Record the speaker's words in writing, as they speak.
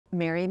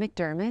Mary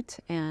McDermott,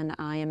 and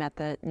I am at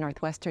the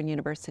Northwestern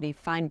University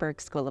Feinberg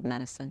School of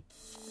Medicine.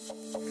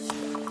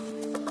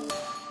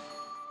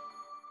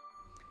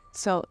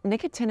 So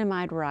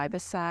nicotinamide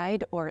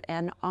riboside, or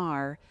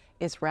NR,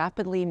 is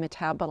rapidly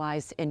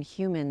metabolized in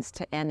humans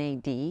to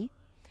NAD.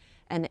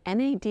 And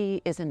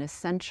NAD is an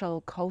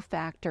essential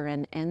cofactor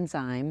and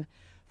enzyme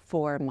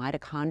for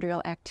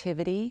mitochondrial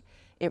activity.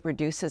 It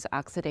reduces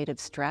oxidative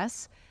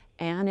stress,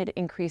 and it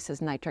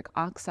increases nitric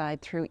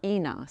oxide through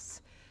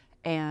eNOS.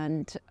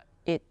 And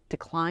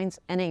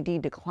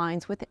NAD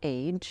declines with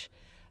age.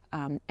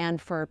 And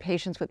for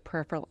patients with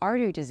peripheral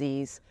artery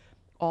disease,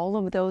 all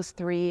of those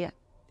three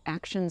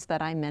actions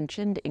that I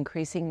mentioned,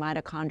 increasing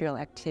mitochondrial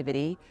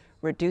activity,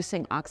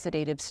 reducing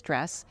oxidative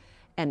stress,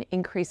 and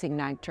increasing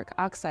nitric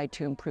oxide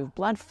to improve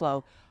blood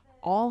flow,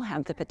 all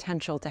have the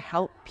potential to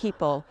help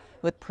people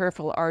with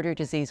peripheral artery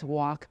disease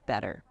walk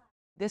better.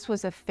 This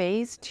was a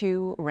phase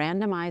 2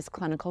 randomized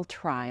clinical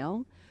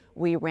trial.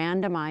 We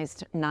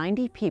randomized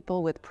 90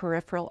 people with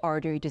peripheral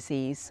artery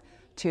disease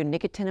to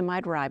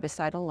nicotinamide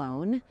riboside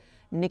alone,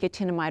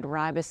 nicotinamide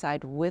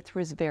riboside with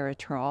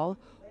resveratrol,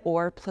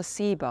 or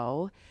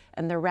placebo.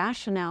 And the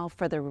rationale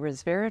for the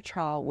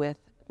resveratrol with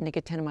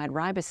nicotinamide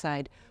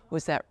riboside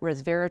was that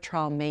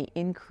resveratrol may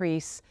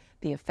increase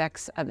the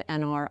effects of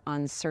NR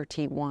on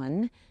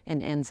SIRT1,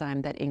 an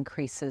enzyme that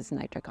increases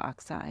nitric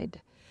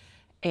oxide.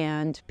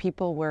 And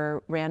people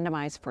were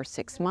randomized for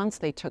 6 months.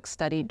 They took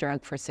study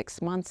drug for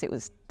 6 months. It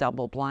was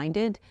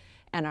double-blinded.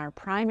 And our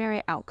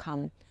primary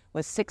outcome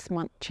was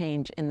 6-month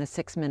change in the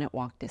 6-minute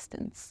walk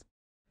distance.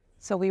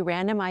 So we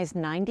randomized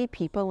 90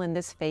 people in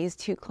this phase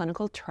 2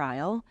 clinical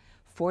trial.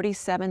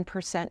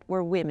 47%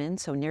 were women,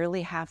 so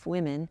nearly half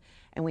women,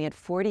 and we had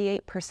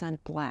 48%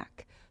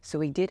 Black. So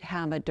we did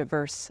have a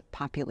diverse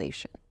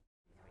population.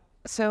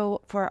 So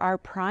for our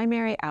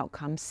primary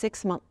outcome,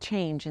 6-month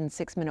change in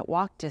 6-minute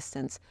walk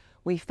distance,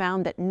 we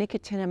found that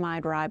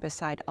nicotinamide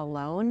riboside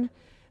alone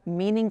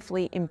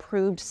meaningfully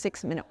improved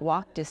 6-minute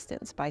walk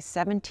distance by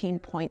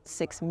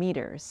 17.6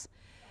 meters.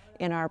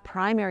 In our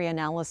primary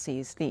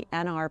analyses, the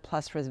NR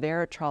plus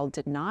resveratrol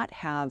did not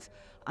have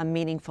a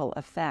meaningful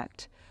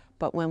effect.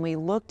 But when we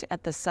looked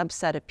at the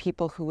subset of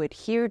people who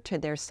adhered to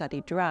their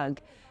study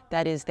drug,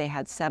 that is, they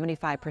had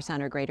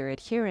 75% or greater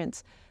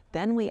adherence,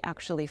 then we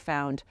actually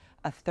found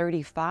a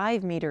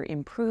 35-meter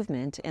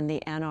improvement in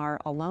the NR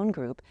alone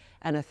group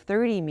and a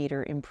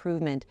 30-meter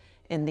improvement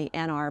in the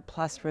NR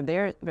plus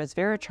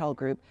resveratrol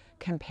group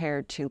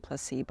compared to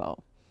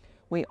placebo.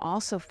 We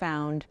also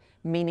found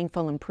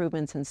meaningful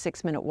improvements in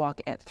 6-minute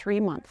walk at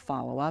 3-month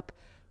follow-up,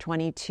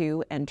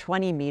 22 and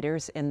 20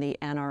 meters in the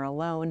NR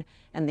alone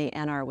and the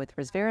NR with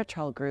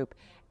resveratrol group,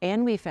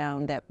 and we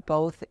found that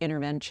both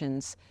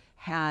interventions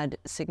had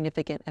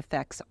significant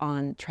effects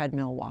on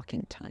treadmill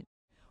walking time.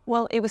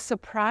 Well, it was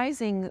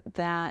surprising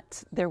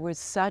that there was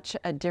such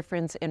a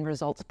difference in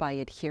results by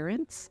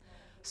adherence.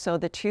 So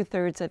the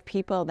 2/3 of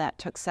people that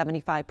took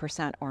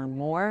 75% or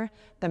more,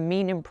 the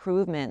mean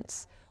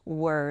improvements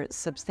were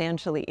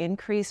substantially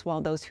increased, while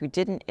those who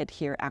didn't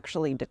adhere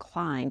actually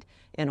declined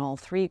in all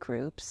 3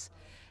 groups.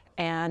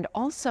 And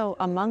also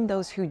among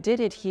those who did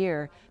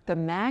adhere, the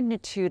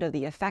magnitude of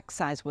the effect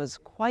size was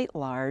quite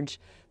large.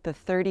 The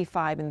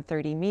 35 and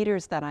 30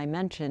 meters that I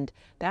mentioned,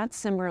 that's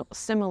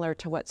similar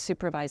to what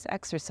supervised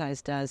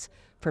exercise does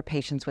for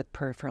patients with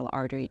peripheral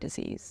artery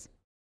disease.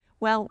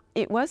 Well,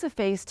 it was a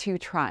phase 2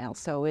 trial,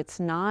 so it's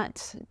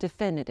not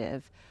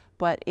definitive,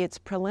 but it's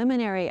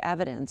preliminary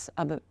evidence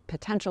of a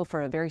potential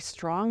for a very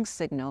strong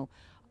signal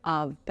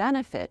of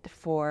benefit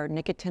for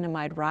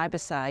nicotinamide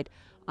riboside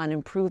on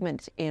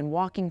improvement in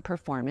walking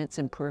performance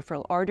in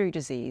peripheral artery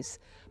disease,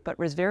 but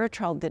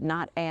resveratrol did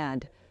not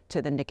add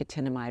to the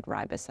nicotinamide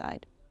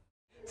riboside.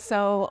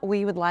 So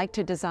we would like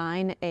to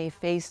design a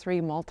phase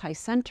 3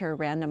 multi-center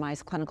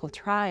randomized clinical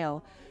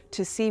trial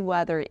to see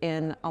whether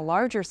in a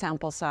larger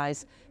sample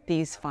size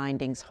these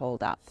findings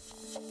hold up.